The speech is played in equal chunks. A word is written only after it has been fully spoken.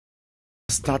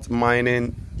start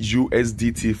mining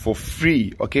USDT for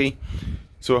free. Okay,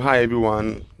 so hi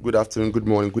everyone, good afternoon, good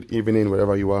morning, good evening,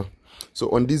 wherever you are.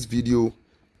 So on this video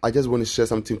I just want to share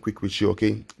something quick with you.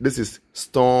 Okay, this is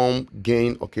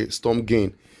STORMGAIN. Okay,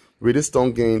 STORMGAIN. With this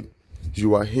STORMGAIN,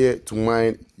 you are here to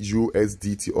mine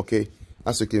USDT. Okay,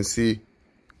 as you can see,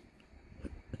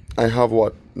 I have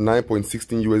what,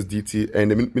 9.16 USDT,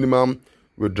 and the minimum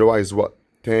withdrawal is what,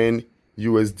 10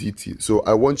 USDT. So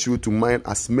I want you to mine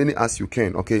as many as you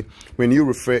can. Okay, when you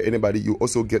refer anybody, you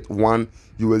also get 1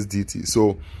 USDT.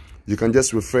 So you can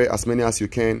just refer as many as you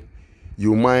can,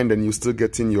 you mine, and you still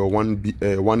getting your 1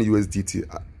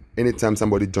 USDT anytime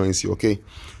somebody joins you. Okay,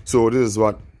 so this is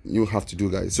what you have to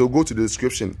do, guys. So go to the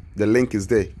description, the link is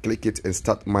there, click it and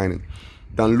start mining.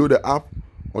 Download the app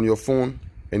on your phone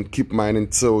and keep mining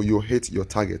till you hit your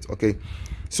target. Okay,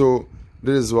 so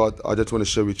this is what I just want to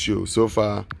share with you. So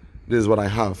far, this is what I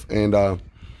have, and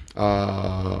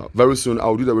very soon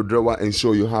I'll do the withdrawal and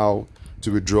show you how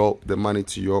to withdraw the money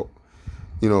to your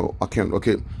account.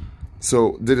 Okay,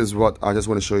 so this is what I just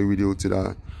want to show you video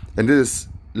today, and this is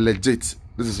legit.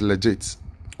 This is legit.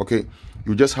 Okay,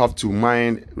 you just have to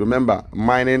mine. Remember,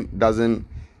 mining doesn't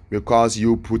require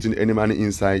you putting any money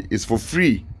inside. It's for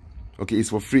free. Okay, it's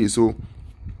for free. So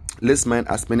let's mine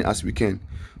as many as we can.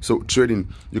 So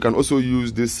trading, you can also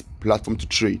use this platform to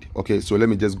trade. Okay, so let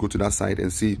me just go to that side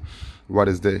and see what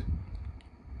is there.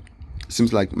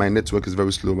 Seems like my network is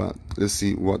very slow, but let's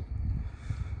see what.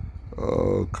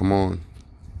 Come on.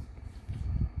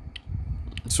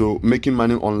 So making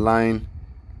money online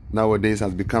nowadays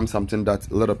has become something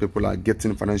that a lot of people are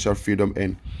getting financial freedom.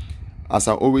 And as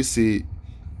I always say,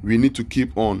 we need to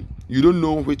keep on. You don't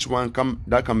know which one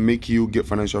that can make you get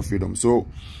financial freedom. So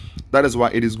that is why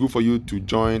it is good for you to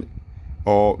join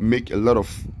or make a lot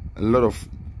of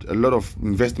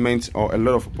investments or a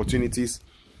lot of opportunities,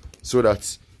 so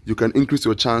that you can increase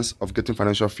your chance of getting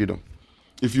financial freedom.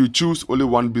 If you choose only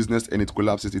one business and it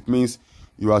collapses, it means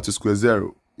you are to square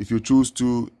zero. If you choose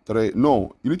 2, 3,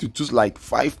 no, you need to choose like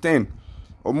 5, 10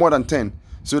 or more than 10,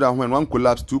 so that when 1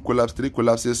 collapses, 2 collapses, 3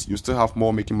 collapses, you still have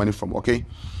more making money from. Okay,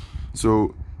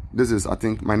 so this is, I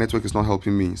think my network is not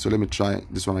helping me, so let me try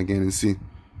this one again and see.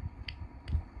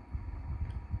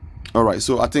 All right,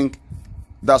 so I think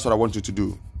that's what I want you to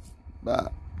do.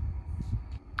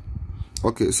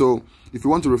 Okay, so if you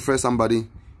want to refer somebody,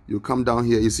 you come down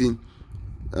here, you see,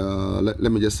 let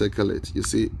me just circle it. You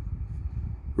see,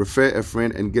 refer a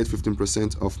friend and get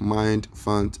 15% of mined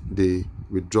fund they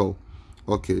withdraw.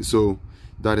 Okay, so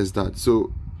that is that.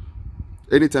 So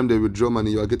anytime they withdraw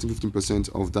money, you are getting 15%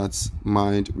 of that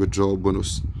mined withdrawal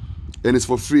bonus, and it's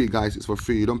for free, guys. It's for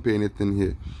free. You don't pay anything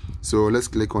here. So let's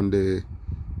click on the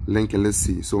link and let's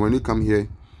see. So when you come here,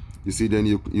 you see, then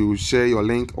you share your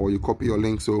link or you copy your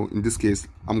link. So in this case,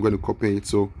 I'm going to copy it.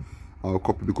 So I'll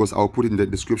copy because I'll put it in the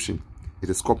description. It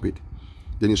is copied.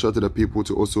 Then you show to the people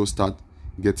to also start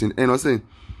getting. And also,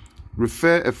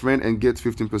 refer a friend and get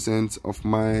 15% of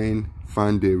mine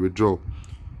fund they withdraw.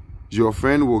 Your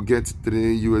friend will get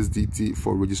 3 USDT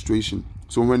for registration.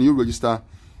 So when you register,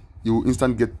 you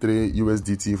instantly get 3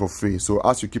 USDT for free. So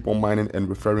as you keep on mining and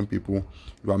referring people,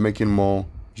 you are making more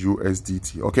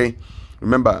USDT. Okay,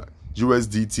 remember,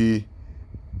 USDT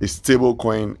is stable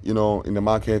coin, in the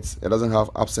market. It doesn't have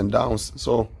ups and downs.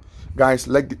 So guys,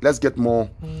 let's get more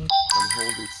and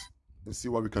hold it and see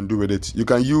what we can do with it. You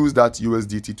can use that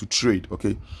USDT to trade.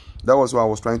 Okay, that was why I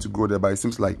was trying to go there, but it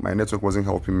seems like my network wasn't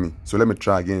helping me. So let me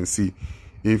try again and see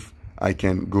if I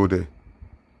can go there.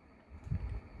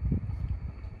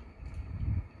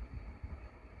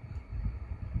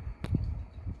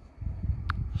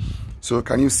 So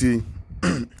can you see,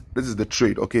 this is the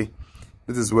trade. Okay,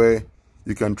 this is where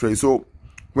you can trade. So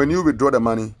when you withdraw the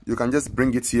money, you can just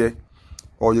bring it here,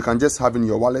 or you can just have in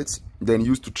your wallet, then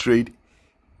use to trade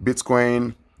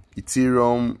Bitcoin,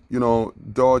 Ethereum,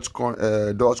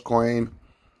 Dogecoin,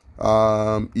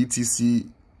 ETC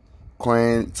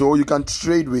coin. So you can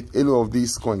trade with any of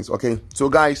these coins. Okay, so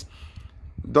guys,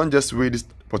 don't just wait this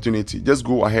opportunity. Just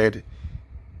go ahead,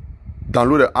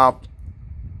 download the app,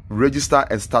 register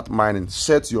and start mining.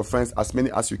 Share to your friends as many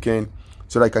as you can,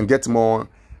 so that I can get more,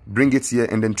 bring it here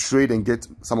and then trade and get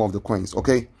some of the coins.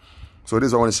 Okay, so this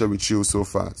is what I want to share with you so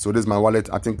far. So this is my wallet.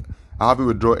 I think I haven't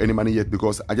withdrawn any money yet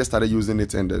because I just started using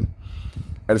it, and then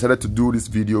I decided to do this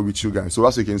video with you guys. So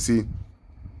as you can see,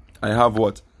 I have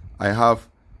what? I have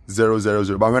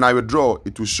 000, but when I withdraw,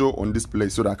 it will show on this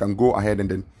place, so that I can go ahead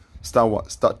and then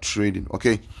start trading.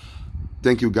 Okay,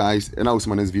 thank you guys, and I will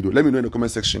see my next video. Let me know in the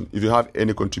comment section if you have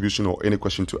any contribution or any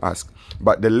question to ask,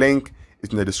 but the link is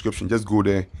in the description. Just go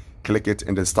there, click it,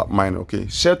 and then start mining. Okay,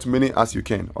 share to many as you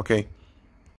can. Okay.